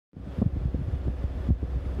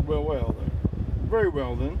well. Very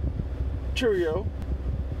well then. Cheerio.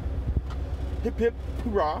 Hip hip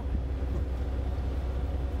hoorah.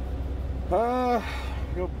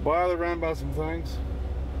 Go bother around about some things.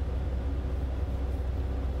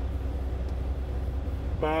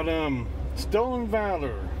 About Stolen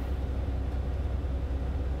Valor.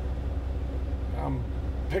 I'm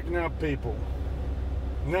picking out people.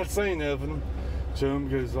 I'm not saying nothing to them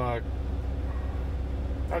because like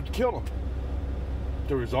I'd kill them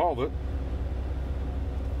to resolve it.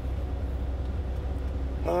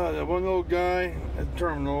 That one old guy at the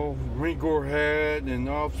terminal, Marine Corps hat and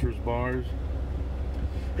officers' bars.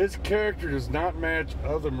 His character does not match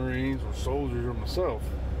other Marines or soldiers or myself.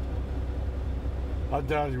 I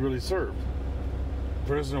doubt he really served.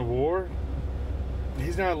 Prisoner of war.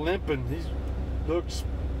 He's not limping. He looks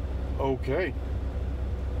okay.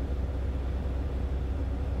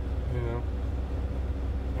 You know.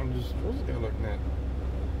 I'm just, what's this guy looking at?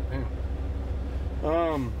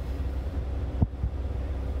 Damn.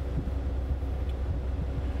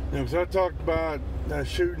 Because I talked about that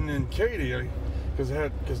shooting in Katy, because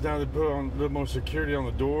now they put on a little more security on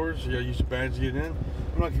the doors. You gotta use your badge to get in.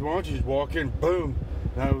 I'm like, why don't you just walk in, boom.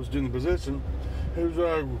 And I was doing the position. He was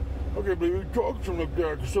like, I can't believe you talked to him like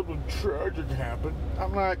that because something tragic happened.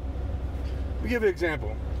 I'm like, let me give you an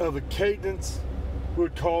example of the cadence we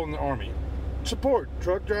would call in the Army. Support,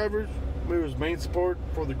 truck drivers, we was main support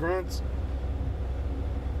for the grunts.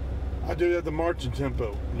 I do that the marching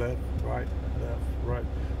tempo. Left, right,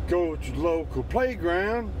 go to the local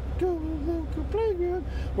playground. Go to the local playground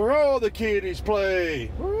where all the kiddies play.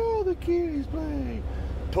 Where all the kiddies play.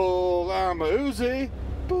 Pull out my Uzi.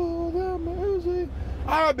 Pull out my Uzi.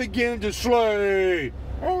 I begin to slay.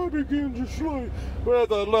 I begin to slay.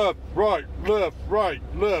 With a left, right, left, right,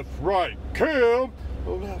 left, right. Kill.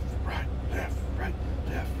 Left, right, left, right,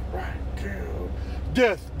 left, right. Kill.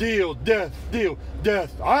 Death deal, death deal,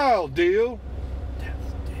 death I'll deal.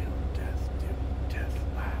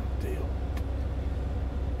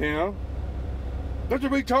 You know? That's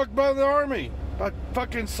what we talk about in the Army. About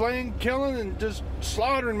fucking slaying, killing, and just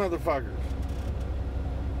slaughtering motherfuckers.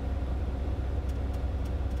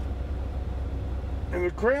 And the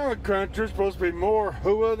crown country is supposed to be more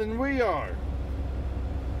hua than we are.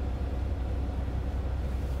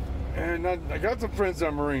 And I got some friends that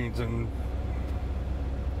are Marines, and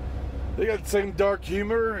they got the same dark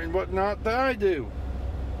humor and whatnot that I do.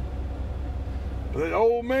 That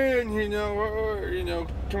old man,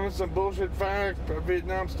 telling some bullshit facts about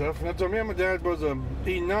Vietnam stuff. And I told me my dad was a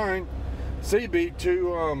E9 CB,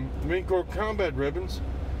 2 Marine Corps combat ribbons.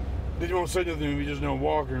 Didn't want to say nothing, we just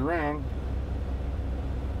walking around.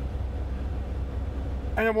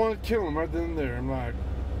 And I wanted to kill him right then and there. I'm like,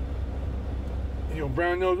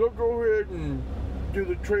 brown nose, I'll go ahead and do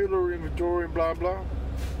the trailer inventory and blah blah.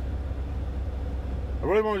 I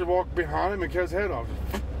really wanted to walk behind him and cut his head off.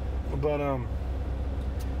 But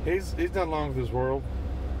he's not long with this world.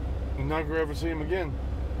 I'm not gonna ever see him again.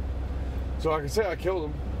 So like I say, I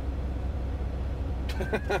killed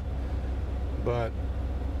him. But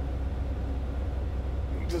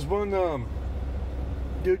this one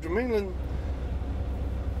dude from England,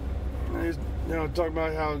 he's talking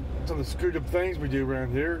about how some of the screwed up things we do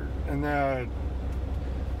around here, and that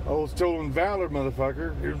old Stolen Valor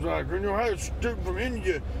motherfucker, he was like, I had a student from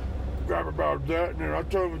India grab about that, and I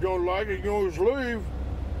told him, if you don't like it, you can always leave.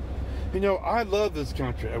 I love this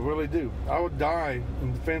country. I really do. I would die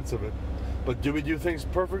in defense of it. But do we do things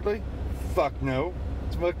perfectly? Fuck no.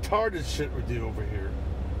 It's retarded shit we do over here.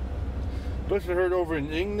 Especially heard over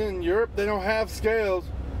in England and Europe, they don't have scales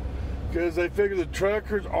because they figure the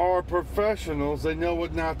truckers are professionals. They know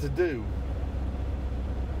what not to do.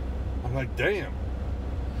 I'm like, damn.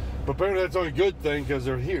 But apparently that's only a good thing because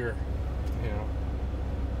they're here.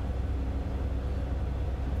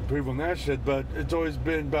 People and that shit, but it's always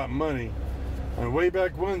been about money. And way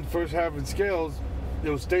back when, first having scales, it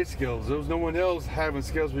was state scales. There was no one else having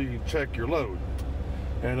scales where you can check your load.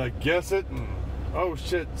 And I guess it, and oh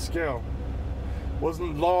shit, scale.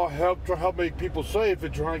 Wasn't law help make people safe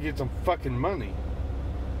and trying to get some fucking money?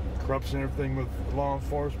 Corruption and everything with law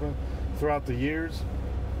enforcement throughout the years.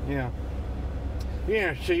 Yeah.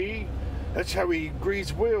 Yeah, see? That's how we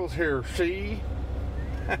grease wheels here, see?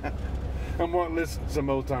 I'm wanting to listen to some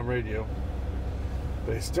old time radio.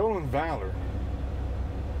 But it's Stolen Valor.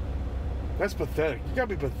 That's pathetic. You gotta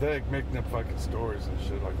be pathetic making up fucking stories and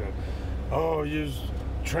shit like that. Oh, you was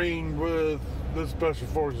trained with the Special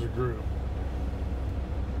Forces group.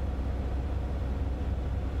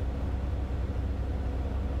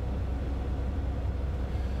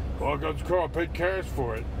 Well, I got the car, I paid cash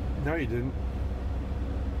for it. No, you didn't.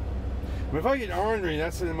 But if I get ornery,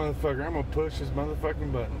 that's the motherfucker. I'm gonna push his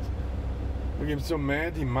motherfucking buttons. I get him so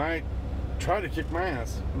mad he might try to kick my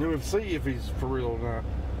ass. And then we'll see if he's for real or not.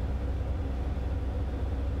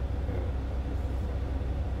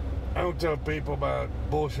 I don't tell people about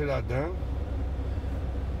bullshit I've done.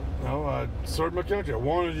 No, I served my country. I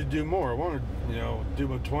wanted to do more. I wanted, do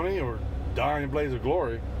my 20 or die in a blaze of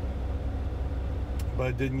glory. But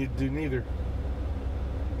I didn't get to do neither.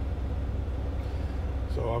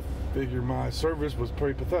 So I figure my service was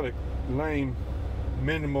pretty pathetic, lame,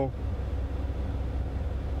 minimal.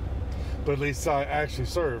 But at least I actually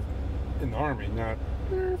served in the Army, not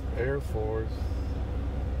Air Force.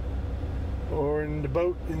 Or in the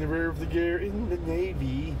boat in the rear of the gear in the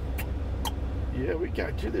Navy. Yeah, we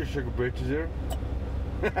got you there, sugar britches there.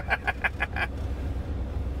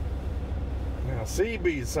 Now,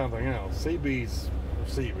 Seabees something else. Seabees are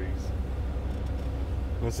Seabees.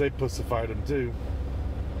 Unless they pussified them too.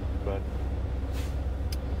 But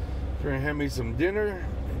if you're gonna have me some dinner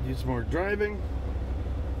and do some more driving,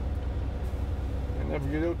 and have a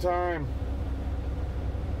good old time.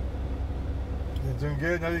 It's doing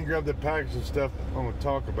good. I didn't grab the package of stuff I want to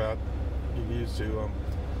talk about. Get used to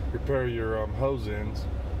repair your hose ends.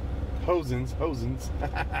 But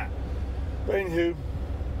anywho,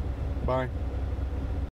 bye.